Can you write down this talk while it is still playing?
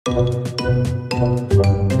Present!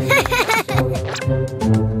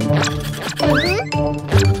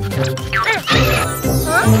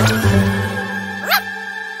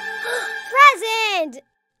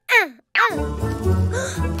 Oh!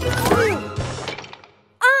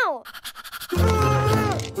 Oh!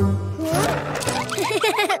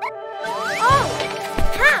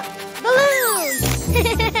 Ha! Balloons!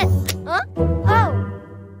 Huh? Oh!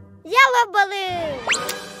 Yellow balloon!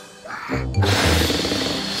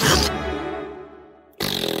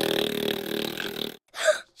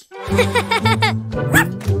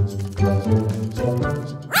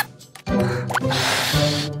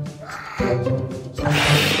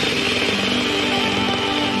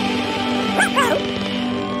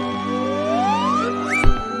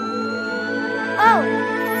 Oh!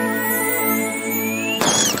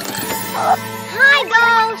 Hi,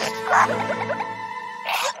 Ghost!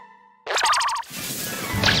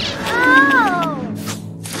 Oh!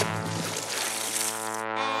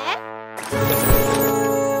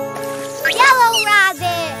 Yellow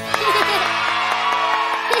rabbit!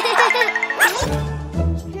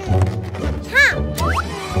 Ha!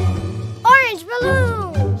 Orange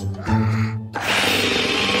balloon!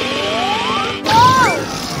 Oh!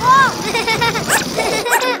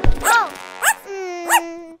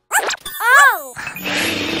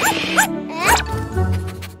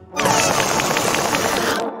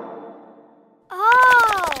 Oh!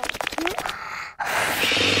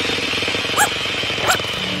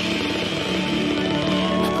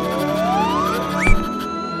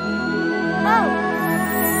 Oh!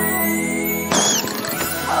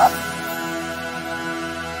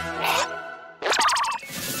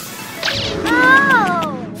 Oh!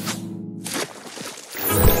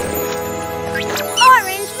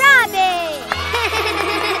 Orange rabbit!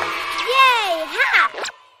 Yay! Ha!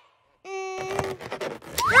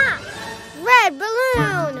 Ha! Red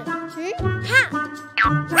balloon! Ha!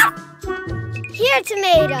 Here,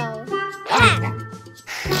 tomato! Ha!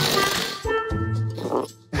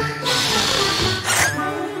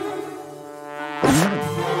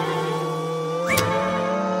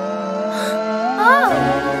 Oh!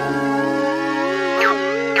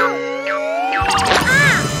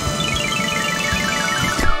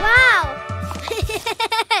 Wow!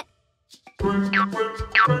 Hey!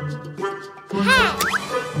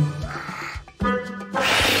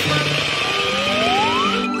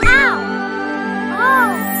 Ow!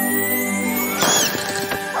 Oh!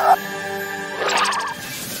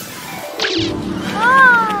 Oh!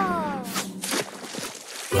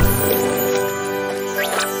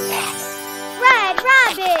 Red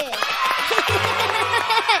rabbit!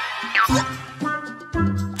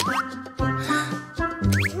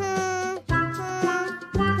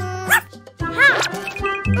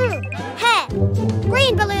 Hey!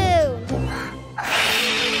 Green balloon!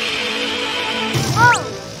 Oh!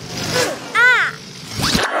 Ah!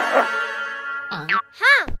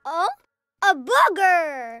 Huh? Oh? A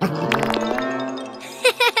booger!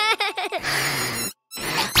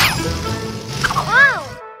 Oh!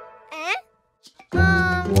 Eh?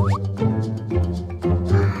 Ow!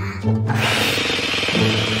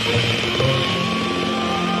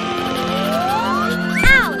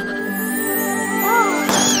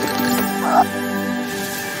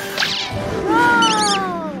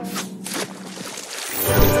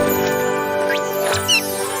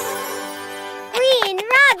 Green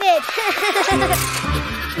rabbit!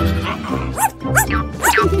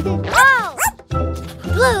 Oh!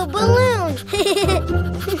 Blue balloon!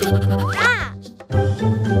 Ah!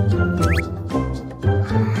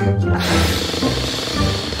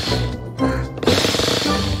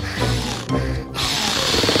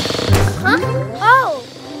 Huh? Oh!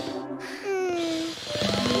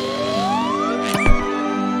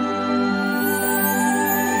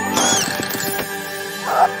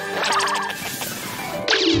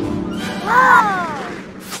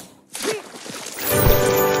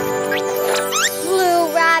 Blue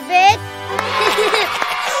rabbit.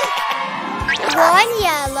 1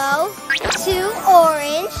 yellow, 2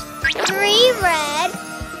 orange, 3 red,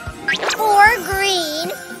 4 green,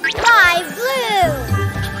 5 blue.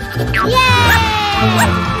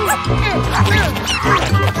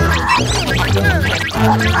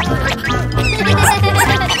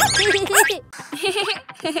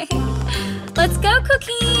 Let's go,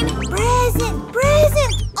 Cuquin! Present,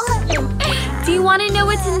 present. Do you want to know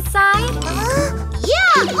what's inside?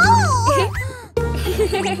 Yeah. Oh.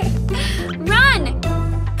 Run!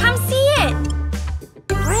 Come see it!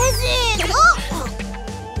 Present.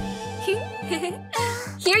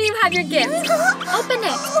 Here you have your gift. Open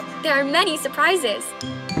it. There are many surprises.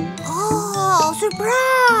 Oh,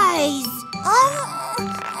 surprise.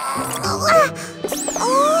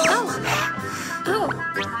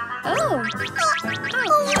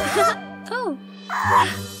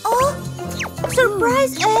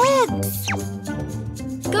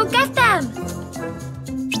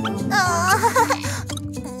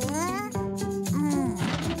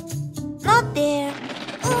 Not there.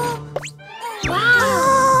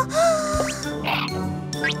 Wow!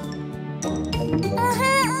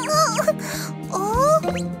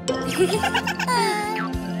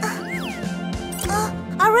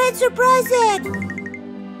 A red surprise egg.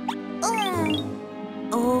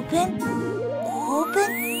 Open,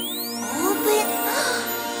 open, open.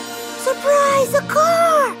 Surprise, a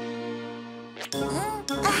car!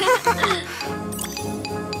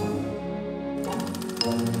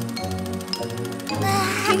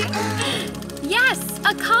 Yes,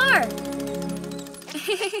 a car!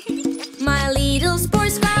 My little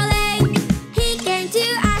sports car Olay, he came to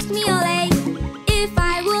ask me Olay, if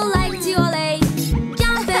I would like to Olay,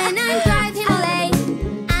 jump in and drive him Olay.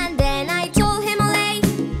 And then I told him Olay,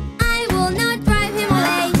 I will not drive him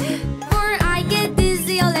Olay, for I get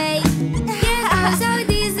dizzy Olay. Yes, I'm so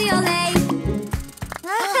dizzy Olay.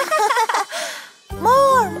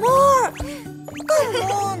 More, more! Come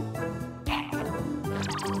on!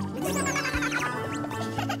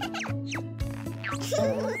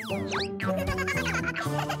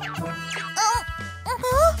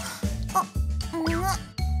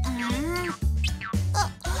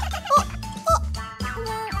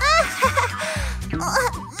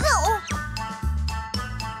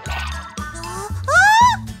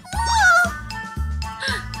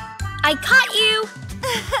 I caught you!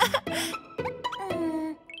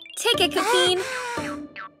 Take it, Cuquin.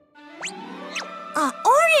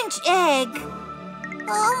 Orange egg.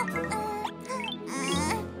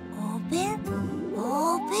 Open,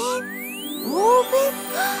 open, open.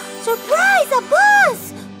 Surprise, a bus!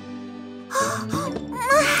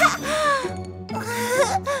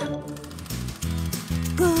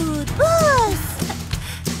 Good bus.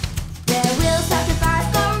 The wheels of the bus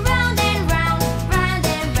go round and round, round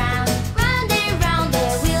and round, round and round. The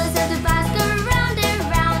wheels of the bus go round and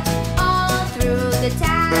round, all through the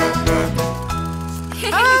town.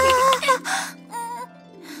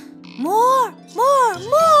 More, more,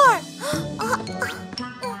 more.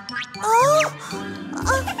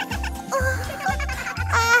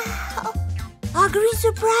 A green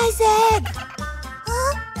surprise egg.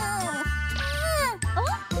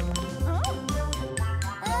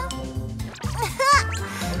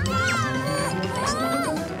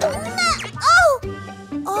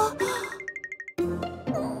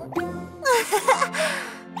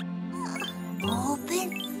 Open,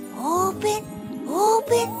 open,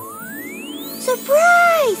 open.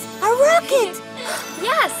 Surprise! A rocket!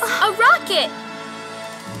 Yes, a rocket!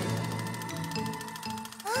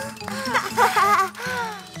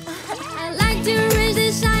 I like to reach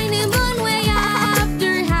the shining moon way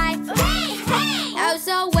after high. Hey, hey! Oh,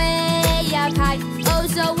 so way up high. Oh,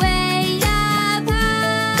 so way up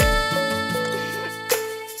high.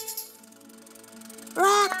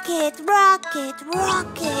 Rocket, rocket,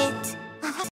 rocket.